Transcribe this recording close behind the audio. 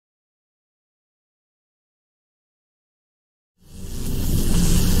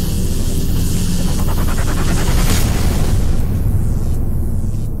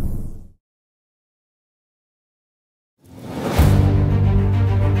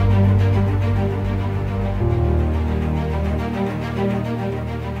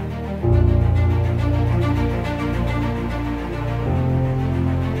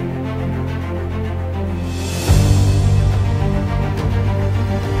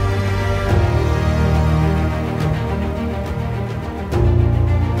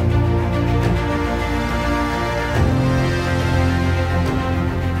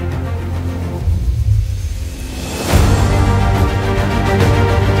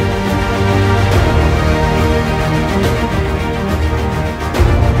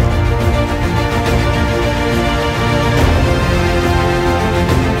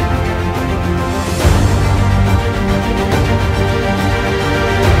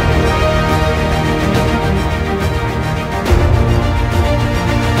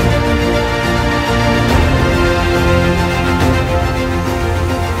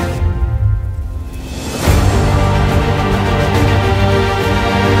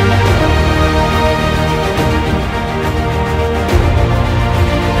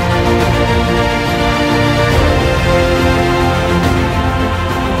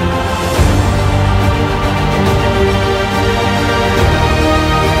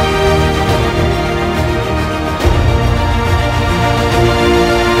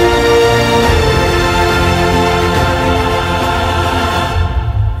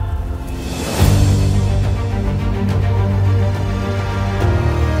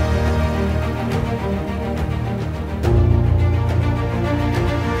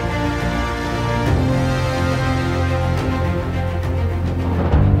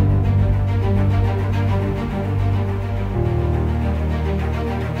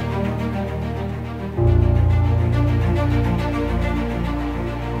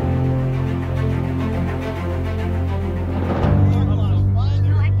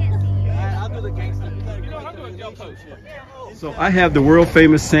So I have the world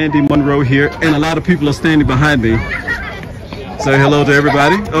famous Sandy Munro here, and a lot of people are standing behind me. Say hello to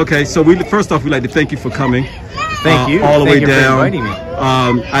everybody. Okay, so first off, we'd like to thank you for coming. Thank you. All the way down. For inviting me.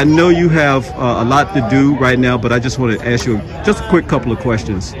 I know you have a lot to do right now, but I just want to ask you just a quick couple of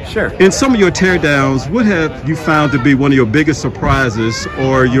questions. Sure. In some of your teardowns, what have you found to be one of your biggest surprises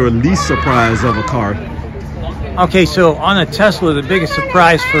or your least surprise of a car? Okay, so on the Tesla, the biggest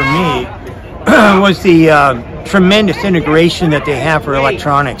surprise for me was the tremendous integration that they have for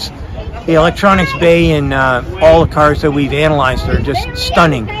electronics. The electronics bay in all the cars that we've analyzed are just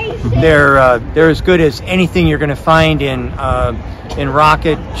stunning. They're as good as anything you're going to find in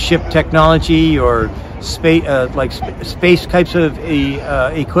rocket ship technology or space space types of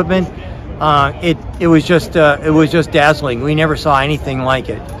equipment. It was just dazzling. We never saw anything like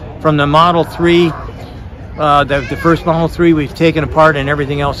it. From the Model 3, the first Model 3 we've taken apart, and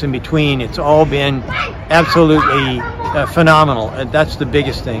everything else in between, it's all been absolutely phenomenal. That's the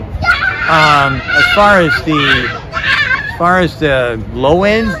biggest thing. As far as the low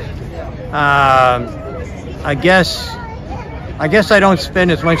end, I guess I don't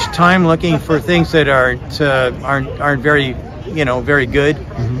spend as much time looking for things that aren't very, very good.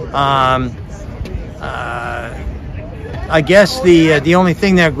 I guess the only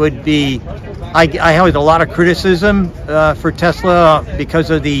thing that would be, I had a lot of criticism for Tesla because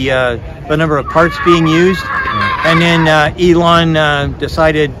of the number of parts being used, and then Elon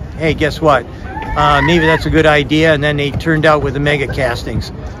decided, hey, guess what? Maybe that's a good idea, and then they turned out with the mega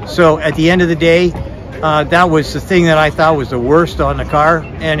castings. So at the end of the day, that was the thing that I thought was the worst on the car,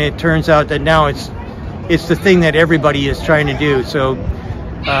 and it turns out that now it's the thing that everybody is trying to do. So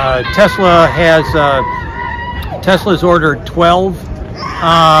Tesla's ordered 12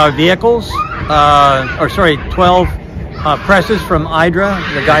 vehicles, 12 presses from Hydra,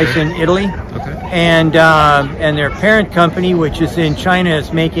 the guys in Italy. Okay. And their parent company, which is in China,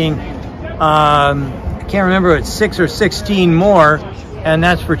 is making I can't remember, it's 6 or 16 more, and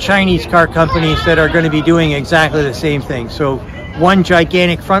that's for Chinese car companies that are going to be doing exactly the same thing. So one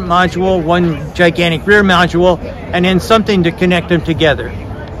gigantic front module, one gigantic rear module, and then something to connect them together.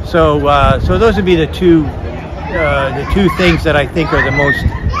 So those would be the two things that I think are the most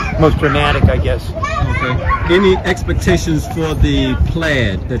dramatic, I guess. Okay. Any expectations for the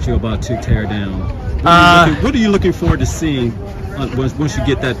Plaid that you're about to tear down? What are you looking forward to seeing once you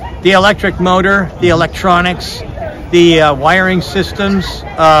get that? The electric motor, the electronics, the wiring systems.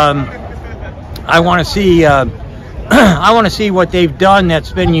 I want to see. I want to see what they've done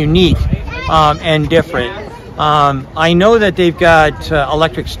that's been unique and different. I know that they've got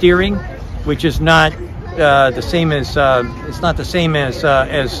electric steering, which is not the same as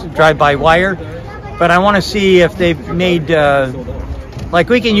as drive-by-wire. But I want to see if they've made, like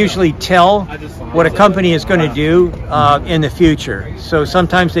we can usually tell what a company is going to do in the future. So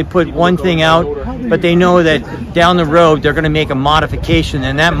sometimes they put one thing out, but they know that down the road they're going to make a modification,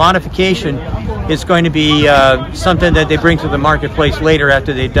 and that modification is going to be something that they bring to the marketplace later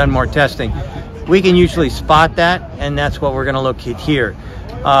after they've done more testing. We can usually spot that, and that's what we're going to look at here.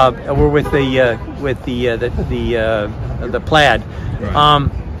 We're with the Plaid. Right.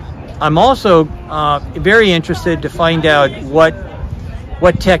 I'm also very interested to find out what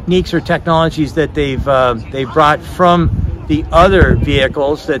techniques or technologies that they've brought from the other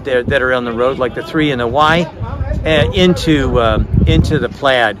vehicles that are on the road, like the 3 and the Y, into the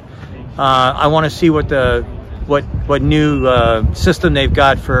Plaid. I want to see what new system they've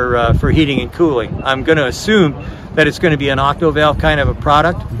got for heating and cooling. I'm going to assume that it's going to be an octovalve kind of a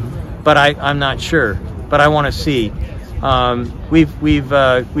product, but I'm not sure. But I want to see. We've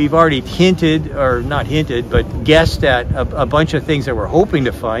already hinted, or not hinted, but guessed at a bunch of things that we're hoping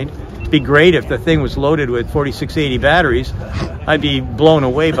to find. It'd be great if the thing was loaded with 4680 batteries. I'd be blown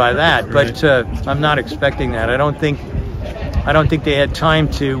away by that. But I'm not expecting that. I don't think they had time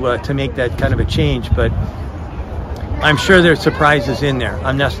to make that kind of a change. But I'm sure there's surprises in there.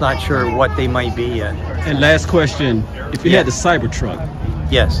 I'm just not sure what they might be yet. And last question: if you had the Cybertruck,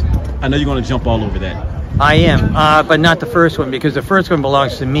 yes, I know you're going to jump all over that. I am, but not the first one, because the first one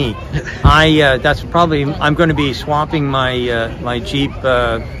belongs to me. I'm going to be swapping my Jeep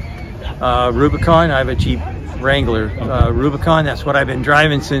Rubicon. I have a Jeep Wrangler Rubicon. That's what I've been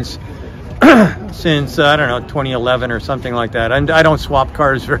driving since I don't know, 2011 or something like that. I don't swap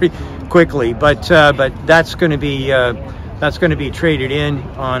cars very quickly, but that's going to be traded in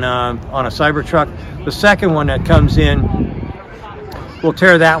on a Cybertruck. The second one that comes in, we'll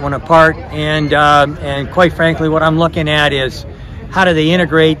tear that one apart, and quite frankly, what I'm looking at is how do they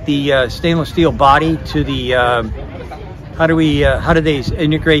integrate the stainless steel body to the how do they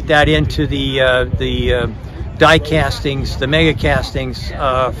integrate that into the die castings, the mega castings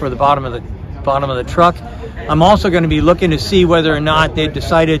for the bottom of the truck. I'm also going to be looking to see whether or not they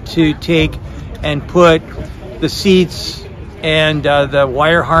decided to take and put the seats and the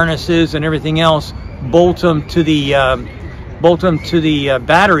wire harnesses and everything else, bolt them to the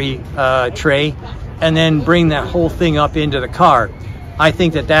battery tray, and then bring that whole thing up into the car. I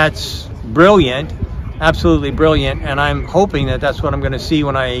think that that's brilliant, absolutely brilliant, and I'm hoping that that's what I'm going to see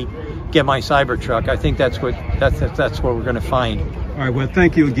when I get my Cybertruck. I think that's what we're going to find. All right. Well,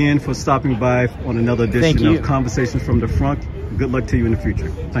 thank you again for stopping by on another edition of Conversations from the Frunk. Good luck to you in the future.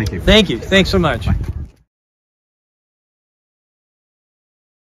 Thank you. Thank you. Thanks so much. Bye.